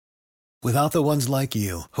Without the ones like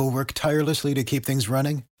you, who work tirelessly to keep things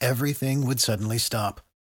running, everything would suddenly stop.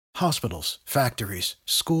 Hospitals, factories,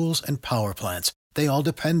 schools, and power plants, they all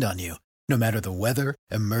depend on you. No matter the weather,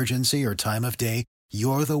 emergency, or time of day,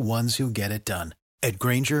 you're the ones who get it done. At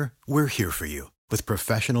Grainger, we're here for you with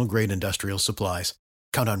professional-grade industrial supplies.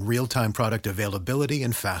 Count on real-time product availability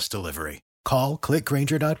and fast delivery. Call,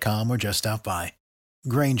 clickgrainger.com, or just stop by.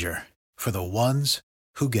 Grainger, for the ones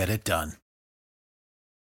who get it done.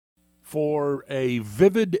 For a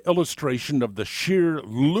vivid illustration of the sheer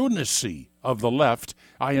lunacy of the left,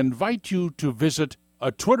 I invite you to visit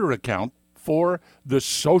a Twitter account for the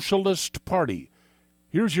Socialist Party.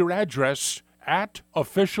 Here's your address,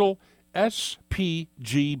 @official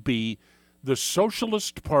SPGB, the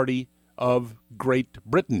Socialist Party of Great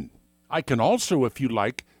Britain. I can also, if you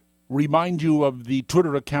like, remind you of the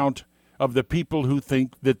Twitter account of the people who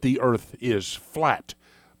think that the earth is flat.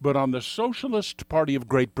 But on the Socialist Party of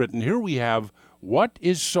Great Britain, here we have, what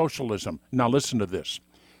is socialism? Now listen to this.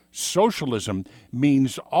 Socialism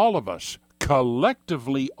means all of us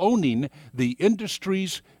collectively owning the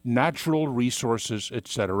industries, natural resources,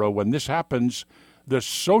 etc. When this happens, the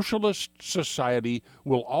socialist society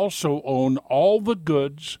will also own all the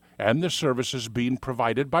goods and the services being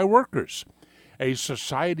provided by workers. A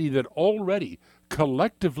society that already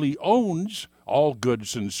collectively owns all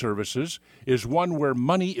goods and services is one where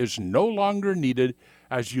money is no longer needed,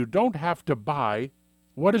 as you don't have to buy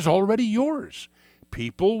what is already yours.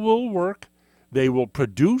 People will work, they will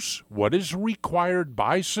produce what is required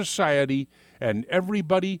by society, and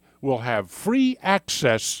everybody will have free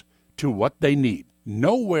access to what they need.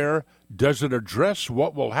 Nowhere does it address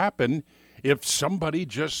what will happen if somebody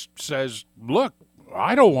just says, look,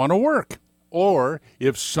 I don't want to work. Or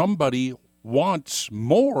if somebody wants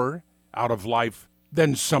more out of life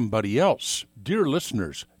than somebody else. Dear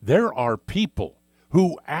listeners, there are people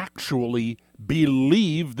who actually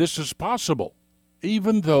believe this is possible,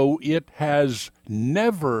 even though it has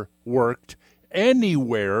never worked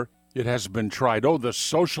anywhere it has been tried. Oh, the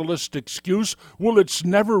socialist excuse, well, it's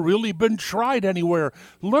never really been tried anywhere.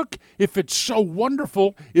 Look, if it's so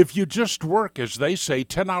wonderful, if you just work, as they say,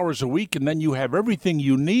 10 hours a week and then you have everything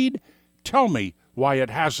you need, tell me why it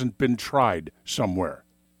hasn't been tried somewhere.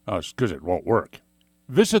 It's because it won't work.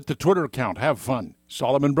 Visit the Twitter account. Have fun.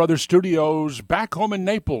 Solomon Brothers Studios, back home in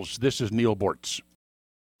Naples. This is Neil Bortz.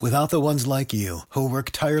 Without the ones like you, who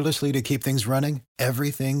work tirelessly to keep things running,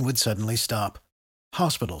 everything would suddenly stop.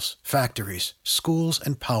 Hospitals, factories, schools,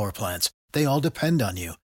 and power plants, they all depend on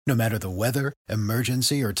you. No matter the weather,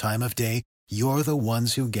 emergency, or time of day, you're the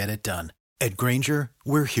ones who get it done. At Grainger,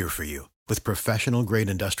 we're here for you with professional-grade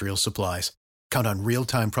industrial supplies. Count on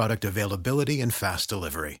real-time product availability and fast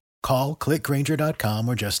delivery. Call, clickgrainger.com,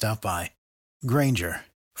 or just stop by. Grainger,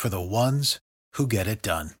 for the ones who get it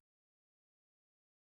done.